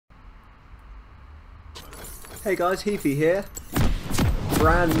Hey guys, Heaffey here,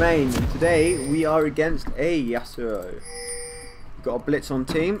 brand main, and today we are against a Yasuo. We've got a blitz on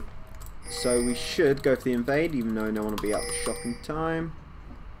team, so we should go for the invade, even though no one will be out the shop in time.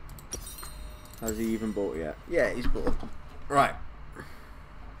 Has he even bought yet? Yeah, he's bought. Right.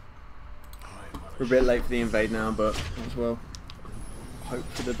 We're a bit late for the invade now, but as well, hope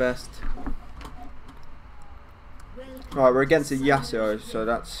for the best. Right, we're against a Yasuo, so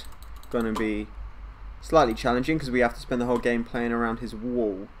that's going to be slightly challenging because we have to spend the whole game playing around his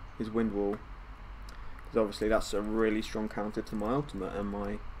wall, his wind wall. Because obviously that's a really strong counter to my ultimate and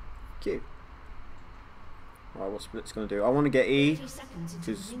my Q. Right, what's Split's going to do? I want to get E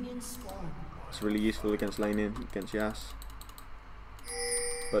because it's really useful against laning, against Yas.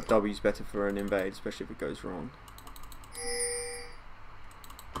 But W's better for an invade, especially if it goes wrong.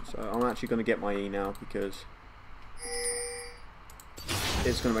 So I'm actually going to get my E now because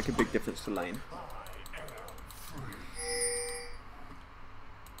it's going to make a big difference to lane.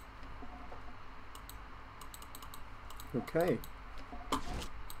 Okay.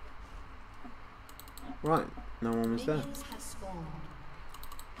 Right, no one was there.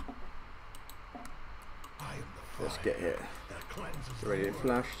 Let's get here. Get ready to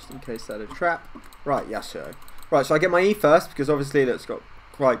flash, just in case that's a trap. Right, Yasuo. Right, so I get my E first, because obviously that's got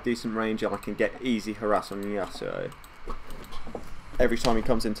quite decent range and I can get easy harass on Yasuo every time he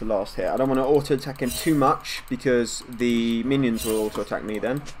comes into last hit. I don't want to auto attack him too much, because the minions will auto attack me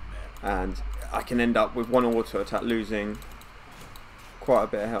then. And I can end up with one auto attack losing quite a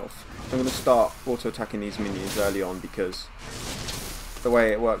bit of health. So I'm going to start auto attacking these minions early on because the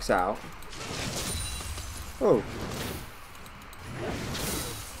way it works out. Oh,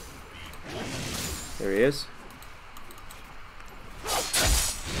 there he is.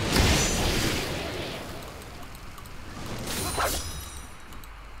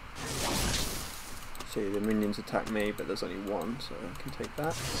 See, the minions attack me, but there's only one, so I can take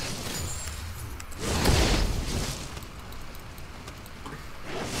that.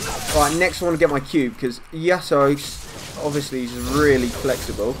 Right, next I want to get my cube, because Yasuo, obviously, he's really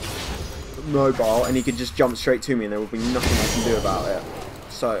flexible, mobile, and he can just jump straight to me and there will be nothing I can do about it.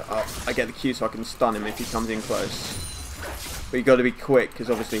 So I get the Q so I can stun him if he comes in close. But you've got to be quick, because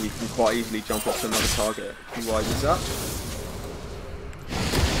obviously he can quite easily jump off to another target if he wises up.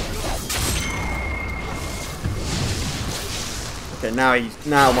 Okay, now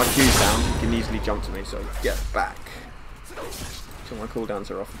my Q's down, he can easily jump to me, so get back. So my cooldowns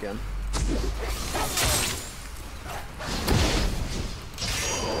are off again.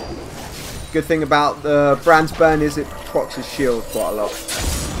 Good thing about the Brand's Burn is it procs his shield quite a lot.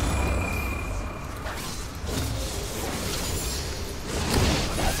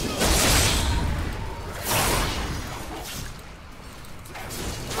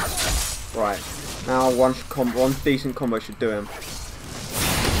 Right, now one decent combo should do him.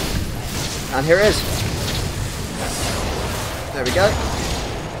 And here it is. There we go.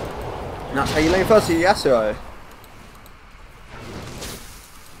 And that's how you lane first to Yasuo.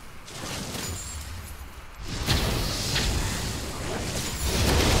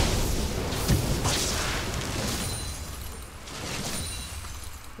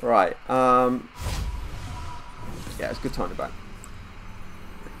 Right, yeah, it's a good time to back.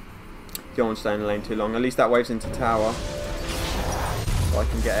 Don't want to stay in the lane too long. At least that waves into tower. So I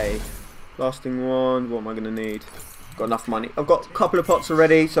can get a lasting wand. What am I going to need? Got enough money. I've got a couple of pots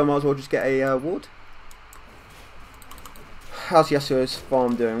already, so I might as well just get a ward. How's Yasuo's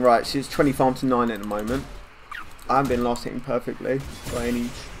farm doing? Right, so it's 20 farm to 9 at the moment. I haven't been last hitting perfectly by any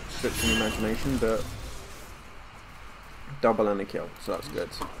stretch of the imagination, but double and a kill, so that's good.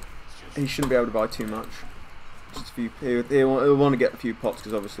 He shouldn't be able to buy too much. Just a few. He'll want to get a few pots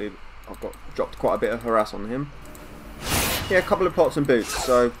because obviously I've dropped quite a bit of harass on him. Yeah, a couple of pots and boots,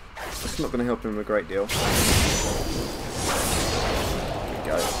 so it's not going to help him a great deal. There we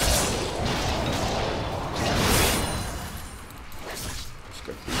go. Just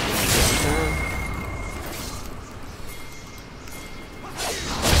go through.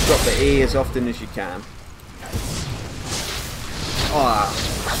 Drop the E as often as you can. Ah,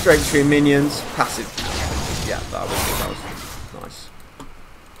 straight through minions, passive. Yeah, that was nice.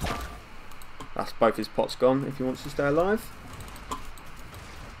 That's both his pots gone if he wants to stay alive.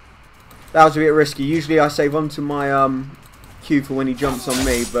 That was a bit risky. Usually I save onto my Q for when he jumps on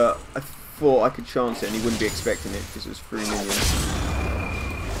me, but I thought I could chance it and he wouldn't be expecting it because it was 3 minions.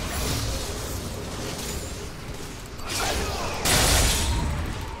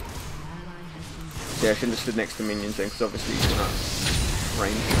 Yeah, I shouldn't have stood next to minions then, because obviously he's going to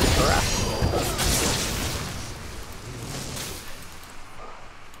range harass.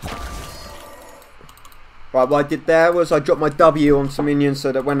 Right, what I did there was I dropped my W on some minions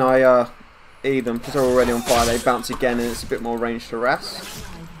so that when I E them, because they're already on fire, they bounce again and it's a bit more range to harass.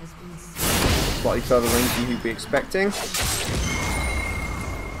 Slightly further range than you'd be expecting.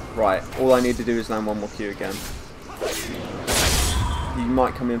 Right, all I need to do is land one more Q again. You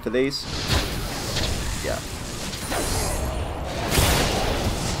might come in for these. Yeah.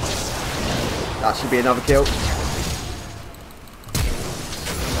 That should be another kill.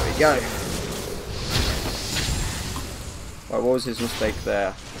 There we go. Right, what was his mistake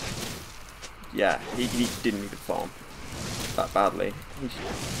there? Yeah, he didn't need to farm that badly. He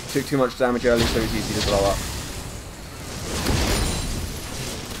took too much damage early, so it was easy to blow up.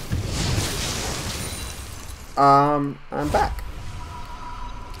 I'm back.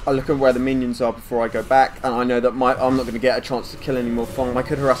 I look at where the minions are before I go back, and I know that I'm not going to get a chance to kill any more farm. I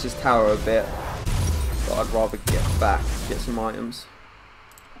could harass his tower a bit, but I'd rather get back, get some items.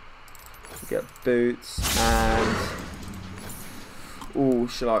 Get boots, and... ooh,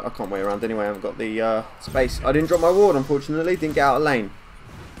 I can't wait around anyway, I haven't got the space. I didn't drop my ward, unfortunately, didn't get out of lane.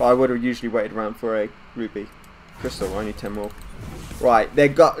 But I would have usually waited around for a ruby. Crystal, I need 10 more. Right,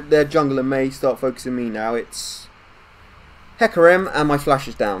 their jungle and May start focusing me now. It's Hecarim and my flash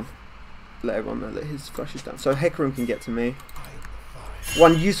is down. Let everyone know that his flash is down. So Hecarim can get to me.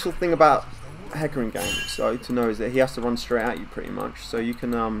 One useful thing about Hecarim games, so to know, is that he has to run straight at you pretty much. So you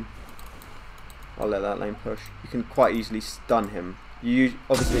can I'll let that lane push. You can quite easily stun him.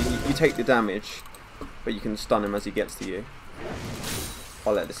 Obviously you take the damage, but you can stun him as he gets to you.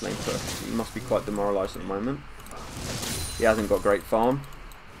 I'll let this lane push. He must be quite demoralised at the moment. He hasn't got great farm,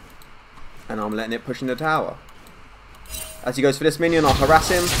 and I'm letting it push in the tower. As he goes for this minion, I'll harass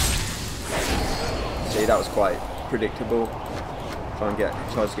him. See, that was quite predictable.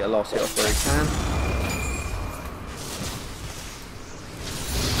 Tries to get a last hit off where he can.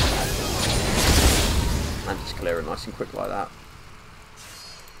 And just clear it nice and quick like that.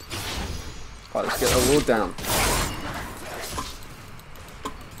 Right, let's get the ward down.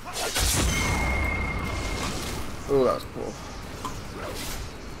 Oh, that was poor.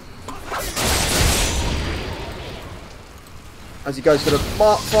 As he goes for the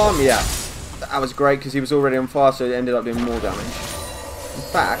farm, yeah, that was great because he was already on fire, so it ended up doing more damage. In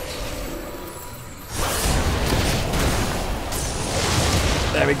fact,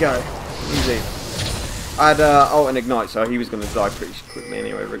 there we go, easy. I had ult and ignite, so he was going to die pretty quickly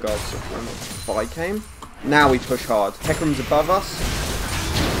anyway, regardless of when the fight came. Now we push hard. Hecarim's above us.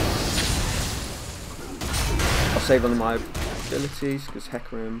 I'll save on my abilities because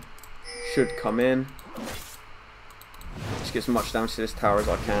Hecarim should come in. Just get as much damage to this tower as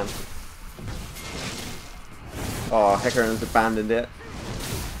I can. Oh, Hecarim's abandoned it,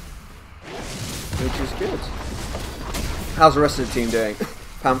 which is good. How's the rest of the team doing?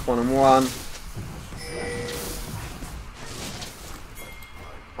 Pamp 1 and 1.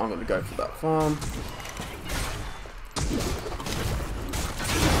 I'm going to go for that farm.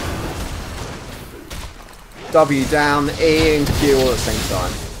 W down, E and Q all at the same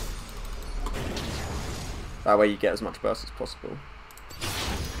time. That way you get as much burst as possible.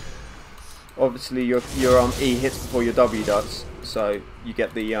 Obviously your E hits before your W does, so you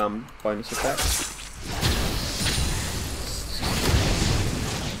get the bonus effect.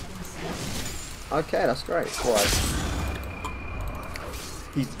 Okay, that's great. Right.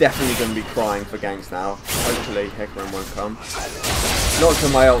 He's definitely going to be crying for ganks now. Hopefully Hecarim won't come. Not until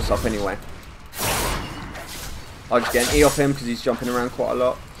my ult's up anyway. I'll just get an E off him because he's jumping around quite a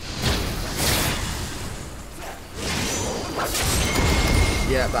lot.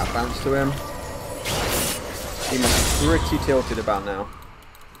 Yeah, that bounced to him. He must be pretty tilted about now.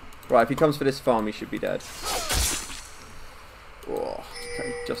 Right, if he comes for this farm, he should be dead. Oh,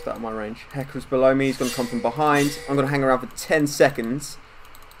 okay, just out of my range. Hecarim's below me, he's going to come from behind. I'm going to hang around for 10 seconds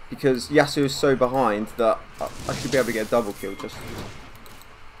because Yasuo is so behind that I should be able to get a double kill just...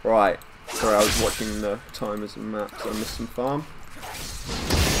 Right. Sorry, I was watching the timers and maps, so I missed some farm.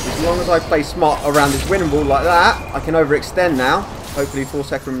 As long as I play smart around this winning wall like that, I can overextend now. Hopefully force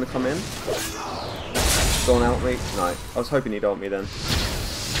Hecarim to come in. Don't ult me. No, I was hoping he'd ult me then.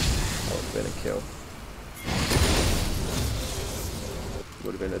 That would have been a kill.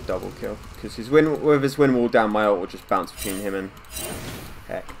 Would have been a double kill. Because with his win wall down, my ult will just bounce between him and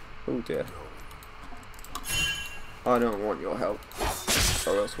Heck. Oh dear. I don't want your help.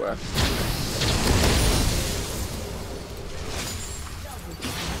 Go elsewhere.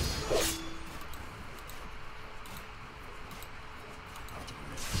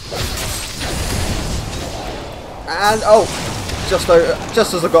 And oh, just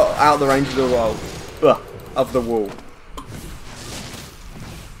as I got out of the range of the wall, of the wall.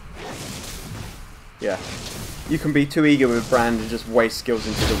 Yeah. You can be too eager with Brand and just waste skills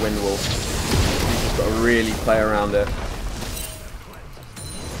into the wind wall. You've just got to really play around it.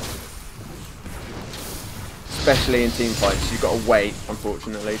 Especially in team fights, you've got to wait,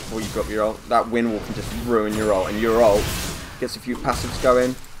 unfortunately, before you've got your ult. That wind wall can just ruin your ult, and your ult gets a few passives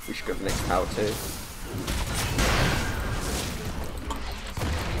going. We should go for the next tower too.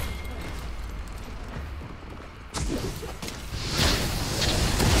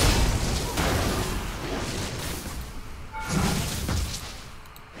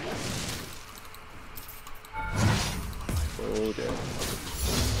 Oh dear.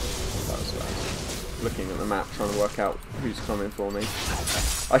 That was bad. Looking at the map, trying to work out who's coming for me.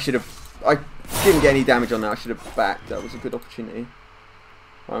 I didn't get any damage on that. I should have backed. That was a good opportunity.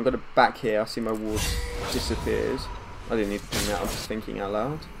 Right, I'm going to back here. I see my ward disappears. I didn't need to think that. I'm just thinking out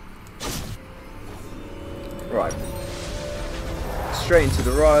loud. Right. Straight into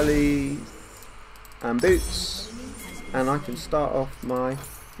the Riley and boots. And I can start off my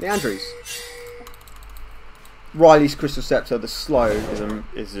Leandries. Riley's Crystal Scepter, the slow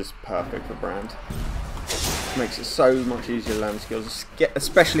is just perfect for Brand. Makes it so much easier to land skills,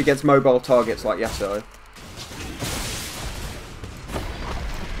 especially against mobile targets like Yasuo.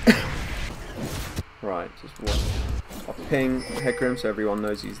 Right, just watch. I'll ping Hecarim so everyone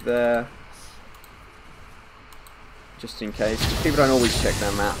knows he's there. Just in case. People don't always check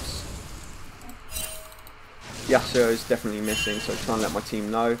their maps. Yasuo is definitely missing, so try and let my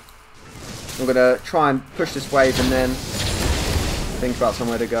team know. I'm going to try and push this wave and then think about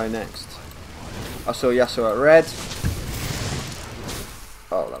somewhere to go next. I saw Yasuo at red.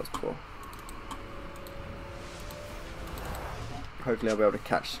 Oh, that was poor. Hopefully I'll be able to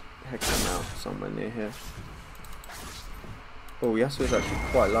catch Hecarim out somewhere near here. Oh, Yasuo's actually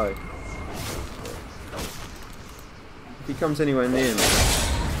quite low. If he comes anywhere near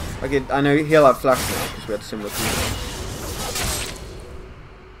me, I know he'll have flash now because we had similar people.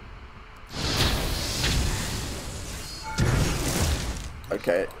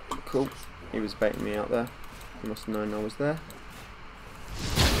 Okay, cool. He was baiting me out there. He must have known I was there.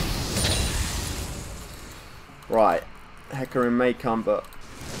 Right. Hecarim may come, but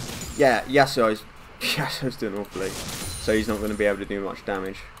yeah, Yasuo's doing awfully. So he's not going to be able to do much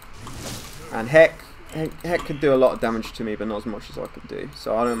damage. And Heck could do a lot of damage to me, but not as much as I could do.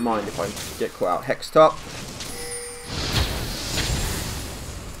 So I don't mind if I get caught out. Heck's top.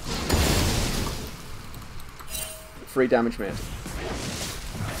 Free damage mid.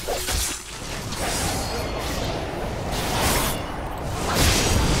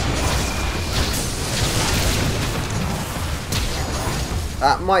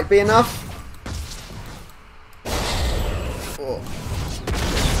 That might be enough. Oh.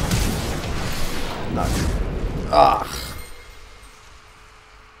 No. Ah.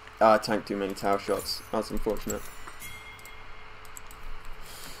 I tanked too many tower shots. That's unfortunate.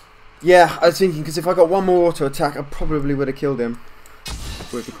 Yeah, I was thinking, because if I got one more auto attack, I probably would have killed him.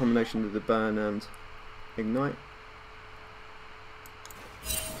 With the combination of the burn and ignite.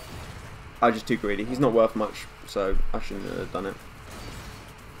 I was just too greedy. He's not worth much, so I shouldn't have done it.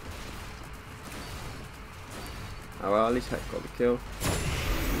 Oh well, at least Heck got the kill.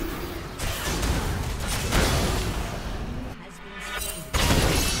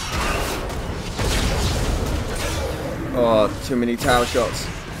 Oh, too many tower shots.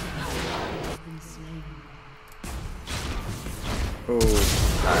 Oh,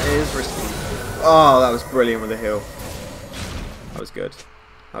 that is risky. Oh, that was brilliant with the heal. That was good.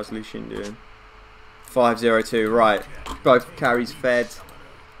 How's Lucian doing? 5-0-2, right. Both carries fed.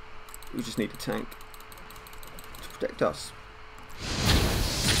 We just need a tank to protect us.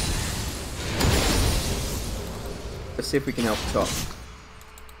 Let's see if we can help top.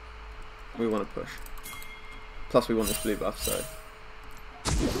 We want to push. Plus we want this blue buff, so.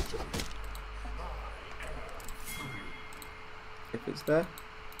 If it's there.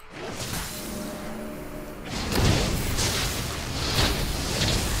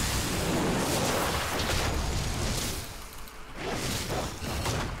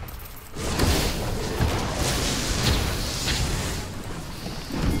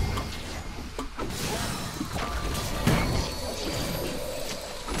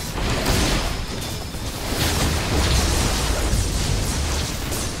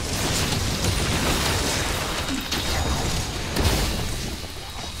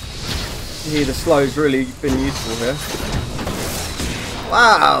 Yeah, the slow's really been useful here.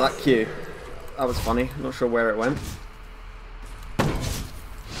 Wow, that Q. That was funny. Not sure where it went.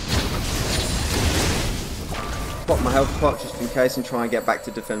 Pop my health pot just in case and try and get back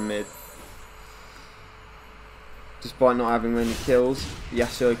to defend mid. Despite not having many kills,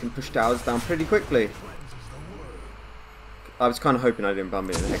 Yasuo can push towers down pretty quickly. I was kind of hoping I didn't bump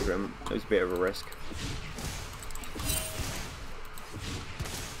it in the Hecarim. It was a bit of a risk.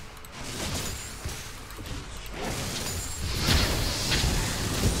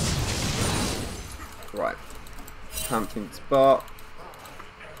 Right. Hampton spot.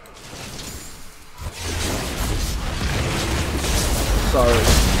 So,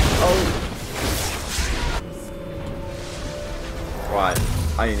 oh. Right,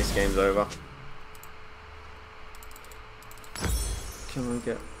 I think this game's over. Can I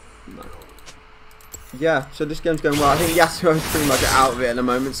get... no. Yeah, so this game's going well. I think Yasuo's pretty much out of it at the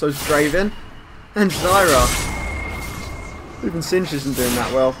moment, so is Draven. And Zyra. Even Sinch isn't doing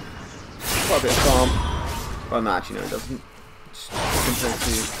that well. Quite a bit of farm. Well, no, actually no, it doesn't. Just compared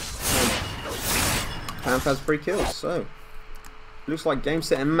to... Panth has 3 kills, so... looks like game,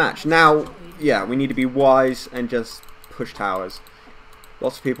 set, and match. Now, yeah, we need to be wise and just push towers.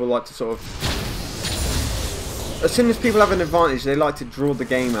 Lots of people like to sort of... as soon as people have an advantage, they like to draw the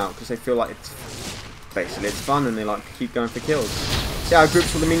game out because they feel like it's... basically it's fun and they like to keep going for kills. See how I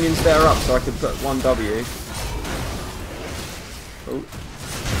grouped all the minions there up so I could put 1 W. Oh.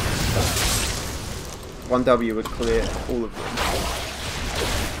 1 W would clear all of them.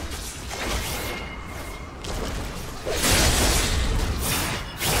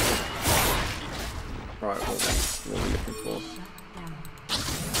 Right, what are we looking for?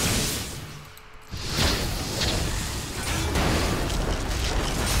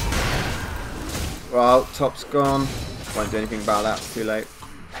 Well, top's gone. Won't do anything about that, it's too late.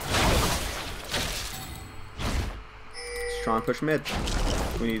 Let's try and push mid.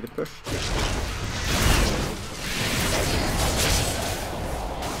 We need to push.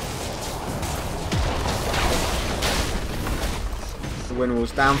 The wind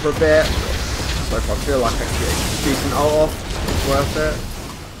wall's down for a bit. So if I feel like I can get a decent ult off, it's worth it.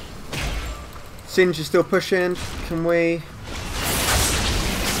 Singe is still pushing. Can we...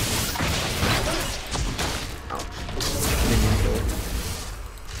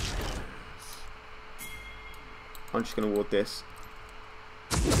 I'm just going to ward this.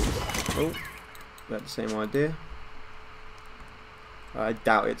 Oh, that's the same idea. I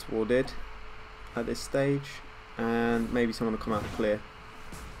doubt it's warded at this stage. And maybe someone will come out and clear.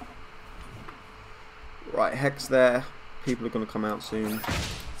 Right, Hex there. People are going to come out soon.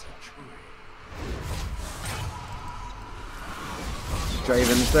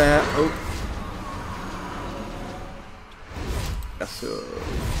 Draven's there. Oh. That's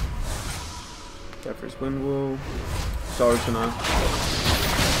go for his wind wall. Sorry to know.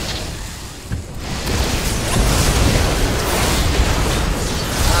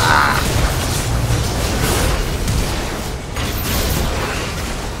 Ah!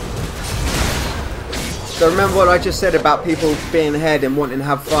 So remember what I just said about people being ahead and wanting to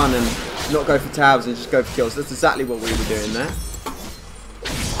have fun and not go for towers and just go for kills. That's exactly what we were doing there.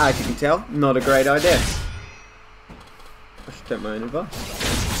 As you can tell, not a great idea. I should take my own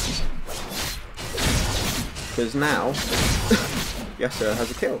advice. Because now, Yasuo has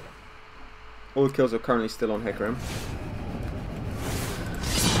a kill. All the kills are currently still on Hecarim.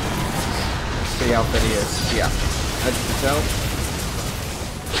 See how fit he is. Yeah, as you can tell,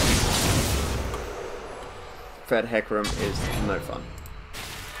 fed Hecarim is no fun.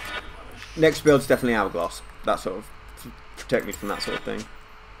 Next build's definitely Hourglass. That sort of to protect me from that sort of thing.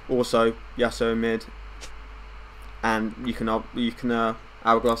 Also, Yasuo mid, and you can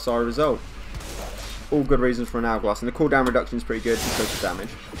Hourglass Zyra result. All good reasons for an Hourglass, and the cooldown reduction is pretty good because of damage.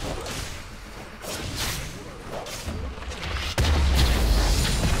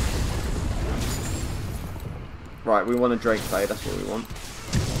 Right, we want a Drake play, that's what we want.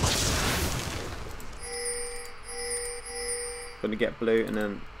 Gonna get blue and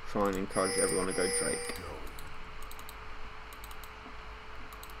then try and encourage everyone to go Drake.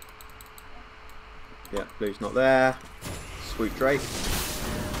 Yeah, blue's not there. Sweet Drake.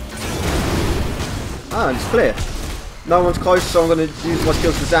 Ah, it's clear. No one's close, so I'm going to use my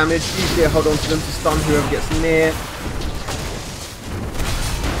skills for damage. Usually I hold on to them to stun whoever gets near.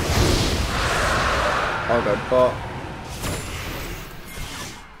 I'll go bot.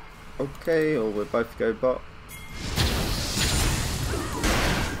 Okay, or we'll both go bot.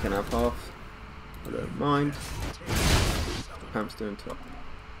 You can have half. I don't mind. Pamp's doing top.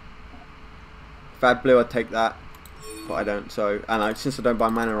 If I had blue, I'd take that, but I don't. So, and since I don't buy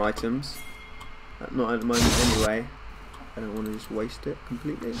mana items, not at the moment anyway, I don't want to just waste it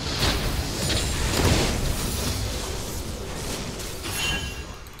completely.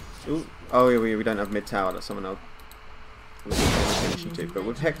 Ooh. Oh yeah, we don't have mid tower. That's someone else. We'll pay attention to. But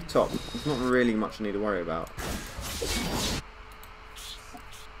with Heck top, there's not really much I need to worry about.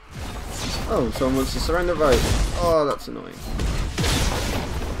 Oh, someone wants to surrender vote. Oh, that's annoying.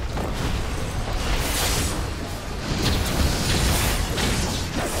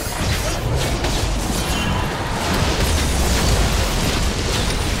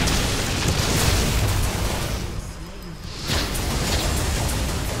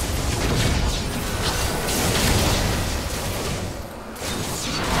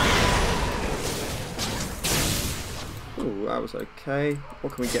 Ooh, that was okay.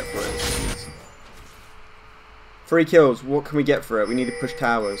 What can we get for it? 3 kills. What can we get for it? We need to push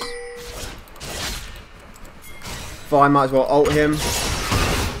towers. So I might as well ult him.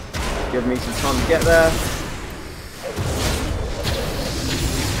 Give me some time to get there.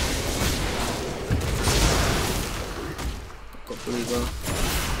 Got blue well.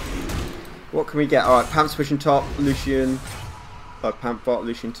 What can we get? Alright, Pamp's pushing top. Lucian. Pamp bot,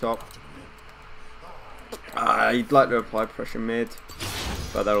 Lucian top. I'd like to apply pressure mid,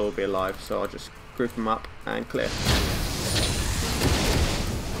 but they'll all be alive, so I'll just group them up and clear.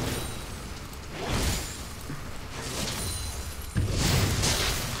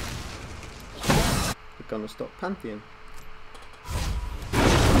 We're gonna stop Pantheon.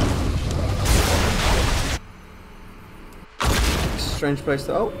 Strange place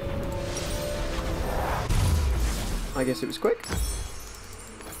to ult. I guess it was quick.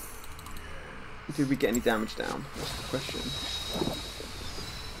 Did we get any damage down? That's the question.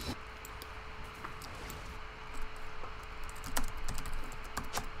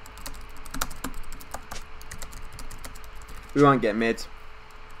 We won't get mid.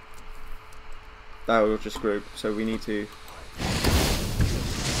 That will just group, so we need to.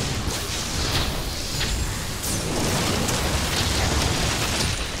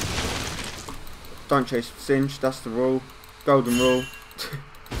 Don't chase Singe, that's the rule. Golden rule.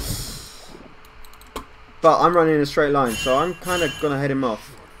 But I'm running in a straight line, so I'm kind of going to head him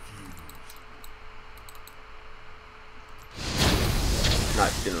off. No,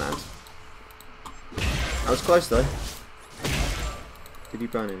 didn't land. That was close though. Did he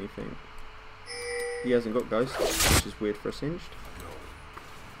burn anything? He hasn't got Ghost, which is weird for a Singed.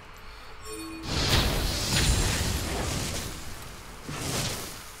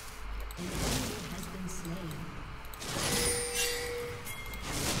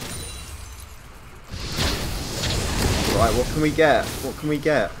 Right, what can we get? What can we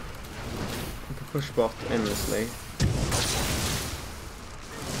get? We can push bot endlessly.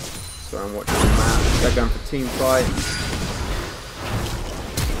 So I'm watching the map. They're going for team fight.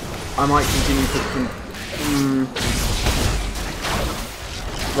 I might continue to.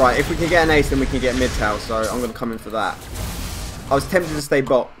 Right, if we can get an ace, then we can get mid tower. So I'm going to come in for that. I was tempted to stay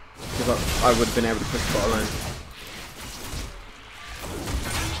bot because I would have been able to push bot alone.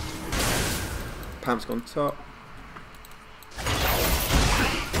 Pam's gone top.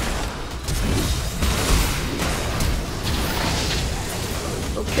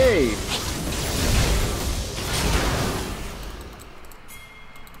 Okay.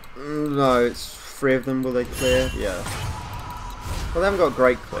 No, it's 3 of them. Will they clear? Yeah. Well, they haven't got a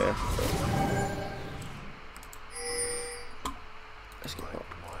great clear. Let's get up.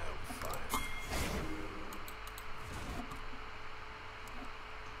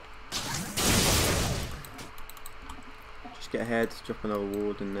 Just get ahead, drop another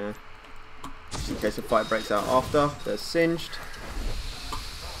ward in there. Just in case the fight breaks out after. They're singed.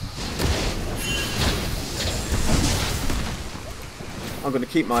 I'm going to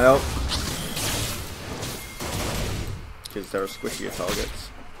keep my ult because there are squishier targets.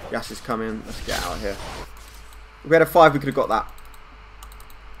 Yas is coming. Let's get out of here. If we had a 5, we could have got that.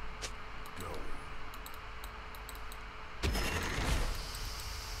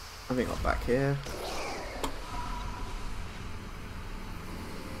 I think I'm back here.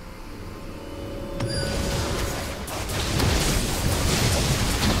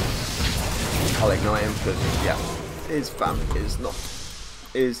 I'll ignite him because, yeah, his fam is not.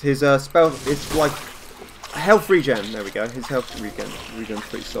 His spell is like health regen. There we go. His health regen's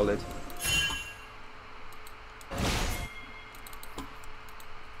pretty solid.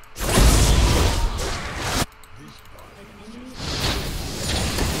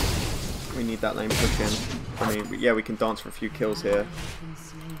 We need that lane pushing. I mean, yeah, we can dance for a few kills here.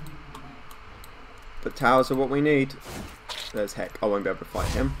 But towers are what we need. There's Heck. I won't be able to fight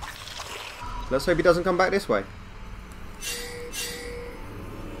him. Let's hope he doesn't come back this way.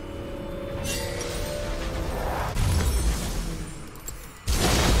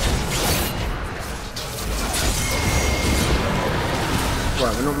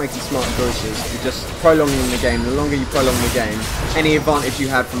 Right, we're not making smart choices, we're just prolonging the game. The longer you prolong the game, any advantage you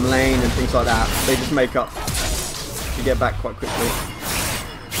had from lane and things like that, they just make up. to get back quite quickly.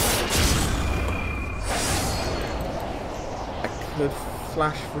 I could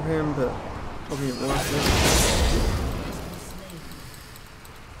flash for him, but probably not worth it.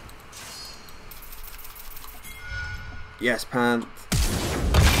 Yes, Pant.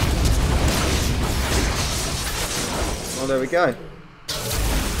 Oh, there we go.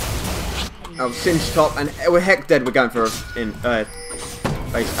 Oh, Singe top, and we're heck dead. We're going for a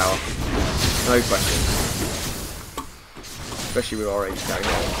base tower. No questions. Especially with our H tag.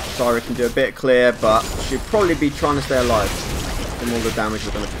 Sorry, can do a bit clear, but she'll probably be trying to stay alive from all the damage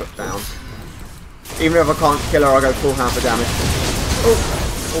we're going to put down. Even if I can't kill her, I'll go full hand for damage.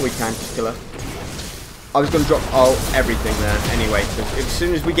 Oh, we can just kill her. I was going to drop everything there anyway, because as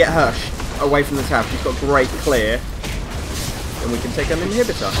soon as we get her away from the tower, she's got great clear, and we can take an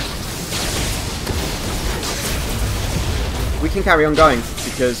inhibitor. We can carry on going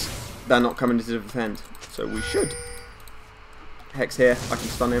because they're not coming to defend, so we should. Hex here, I can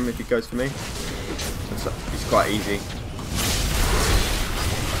stun him if he goes for me. It's quite easy.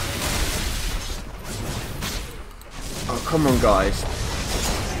 Oh, come on, guys.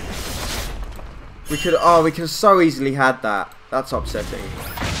 We could so easily had that. That's upsetting.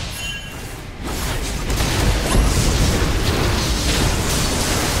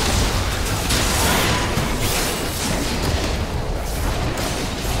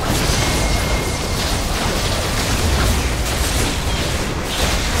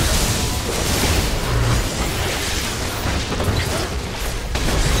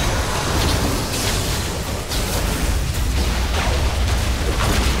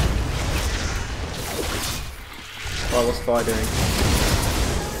 Oh, what's Fire doing?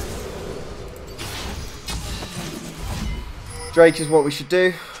 Drake is what we should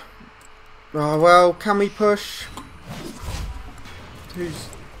do. Oh, well, can we push? If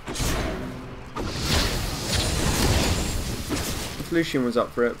Lucian was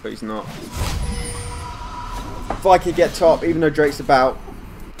up for it, but he's not. If I could get top, even though Drake's about,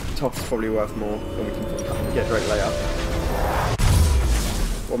 top is probably worth more than we can get Drake layup.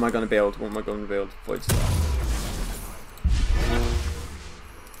 What am I going to build? What am I going to build? Void Star.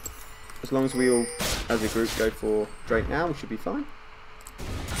 As long as we all, as a group, go for Drake now, we should be fine.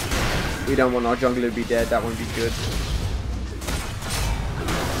 We don't want our jungler to be dead, that won't be good.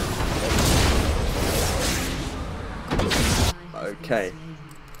 Okay.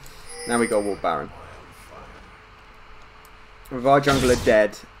 Now we got Wall Baron. With our jungler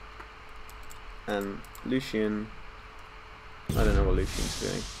dead, and Lucian, I don't know what Lucian's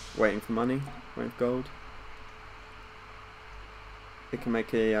doing. Waiting for money, waiting for gold. They can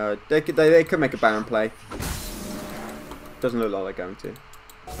make a they could make a Baron play. Doesn't look like they're going to,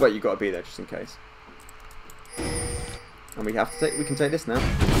 but you got to be there just in case. And we have to take. We can take this now.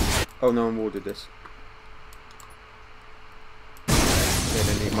 Oh, no one warded this. They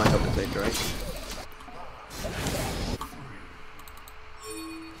don't need my help to take Drake.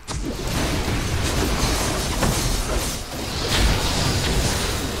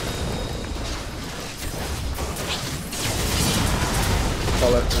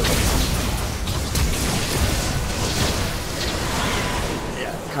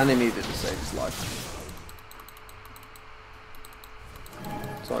 Yeah, kinda needed to save his life.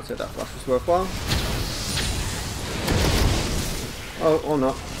 So I'd say that flash was worthwhile. Oh, or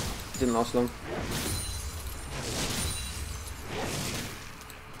not. Didn't last long.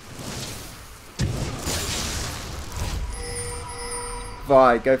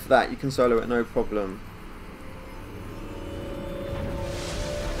 Vi, go for that. You can solo it, no problem.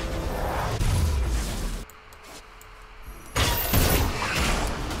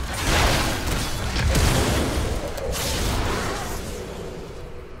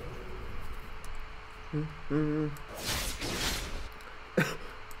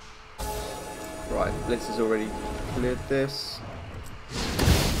 Right, Blitz has already cleared this.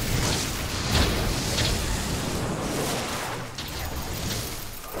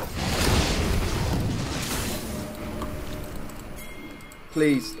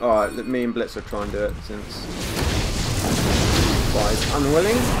 Please, alright, let me and Blitz will try and do it since Fi's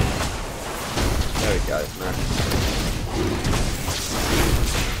unwilling. There we go, no.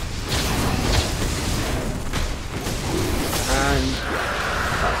 And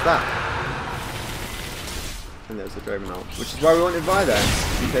that's that. And there's the Draven ult, which is why we wanted Vi there,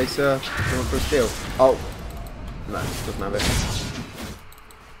 in case someone for a steal. Oh, no, doesn't have it.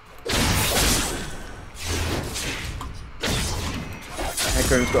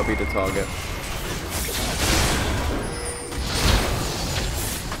 Hecarim's got to be the target.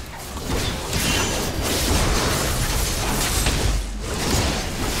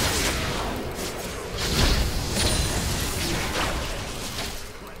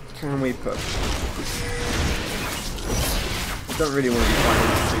 Can we push? I don't really want to be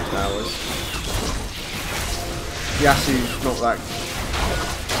fighting 2 towers. Yasuo's not that.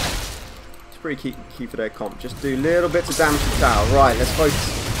 It's pretty key for their comp. Just do little bits of damage to tower. Right, let's focus.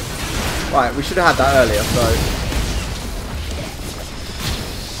 Right, we should have had that earlier, so.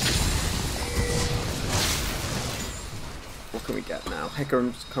 What can we get now?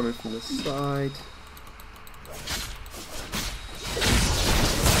 Hecarim's coming from the side.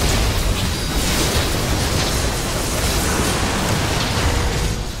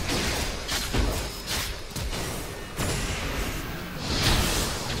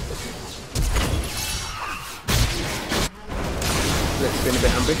 Let's get a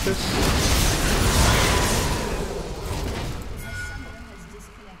bit ambitious.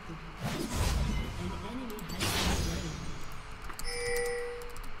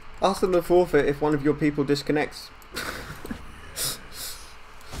 Ask them to forfeit if one of your people disconnects.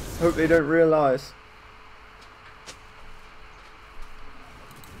 Hope they don't realise.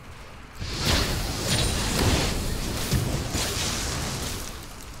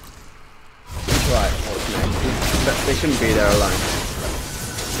 Right, what's next? They shouldn't be there alone.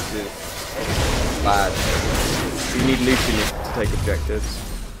 This is bad. You need Lucian to take objectives.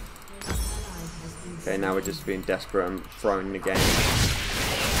 Okay, now we're just being desperate and throwing the game.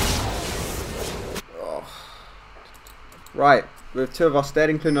 Right, we have 2 of us dead,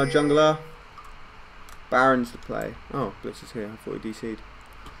 including our jungler. Baron's to play. Oh, Blitz is here. I thought he DC'd.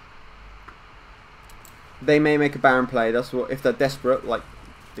 They may make a Baron play. That's what, if they're desperate, like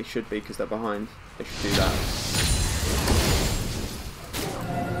they should be because they're behind. They should do that.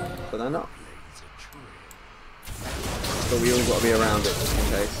 But they're not. But we all got to be around it just in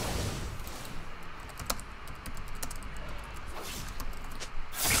case.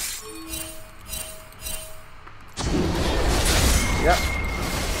 Yep.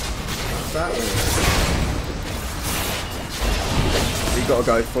 That's that. You got to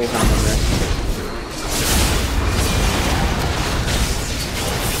go full hand on this.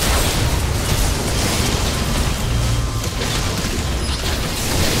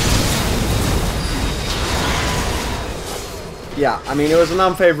 Yeah, I mean it was an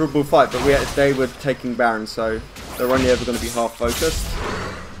unfavourable fight, but they were taking Baron, so they're only ever going to be half focused,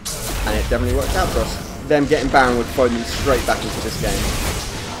 and it definitely worked out for us. Them getting Baron would throw them straight back into this game.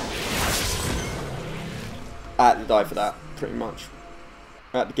 I had to die for that, pretty much.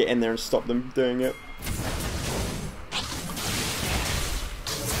 I had to get in there and stop them doing it.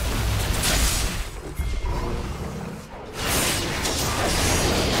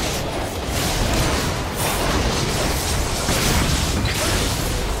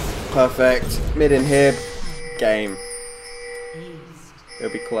 Perfect. Mid in here. Game.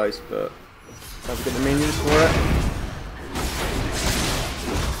 It'll be close, but have to get the minions for it.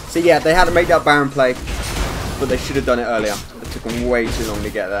 So yeah, they had to make that Baron play, but they should have done it earlier. It took them way too long to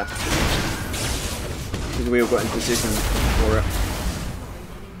get there. Because we all got in position for it.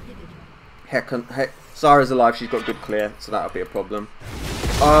 Heck, Zara's alive, she's got good clear, so that'll be a problem.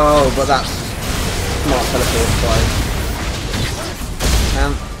 Oh, but that's smart teleport by.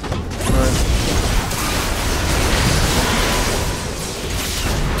 No.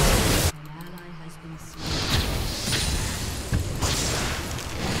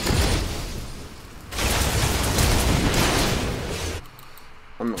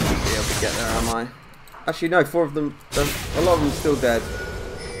 I'm not going to be able to get there, am I? Actually, no, 4 of them, a lot of them are still dead.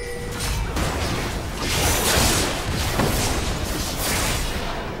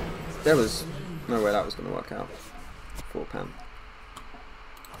 There was no way that was going to work out. 4 pound.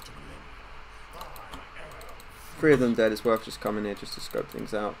 3 of them dead, it's worth just coming here just to scope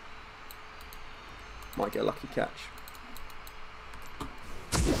things out. Might get a lucky catch.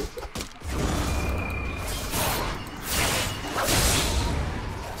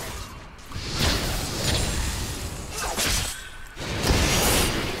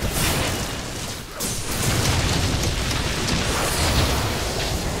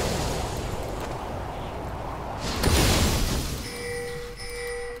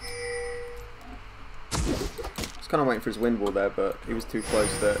 Kind of waiting for his wind wall there, but he was too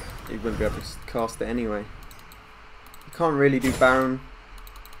close that he wouldn't be able to cast it anyway. You can't really do Baron.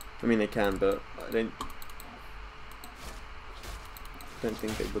 I mean they can, but I don't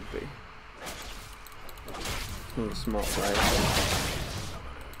think they would be. Not a smart play.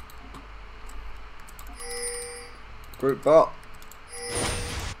 Group bot.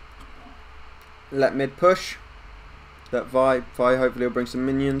 Let mid push. That Vi hopefully will bring some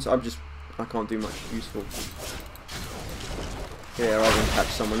minions. I can't do much useful. Yeah, I wouldn't catch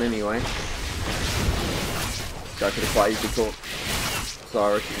someone anyway. So I could have quite easily caught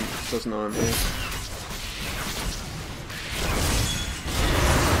Zyra doesn't know I'm here.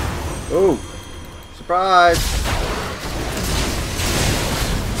 Ooh! Surprise!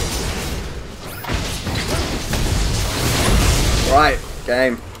 Right,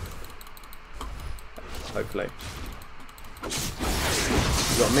 game. Hopefully.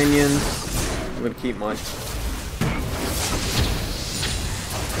 We've got minions. I'm going to keep my...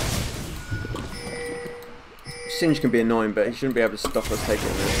 Singe can be annoying, but he shouldn't be able to stop us taking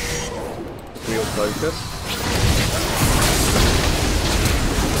this real focus.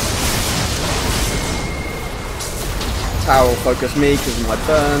 Tower will focus me because of my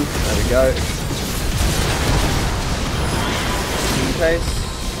burn. There we go. In case.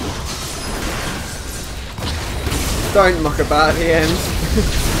 Don't muck about at the end.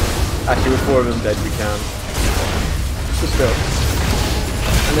 Actually, with 4 of them dead, we can. Just still.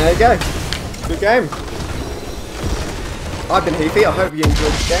 And there you go. Good game. I've been Heaffey. I hope you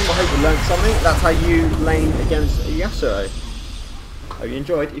enjoyed the game. I hope you learned something. That's how you lane against Yasuo. Hope you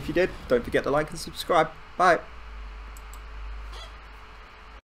enjoyed. If you did, don't forget to like and subscribe. Bye.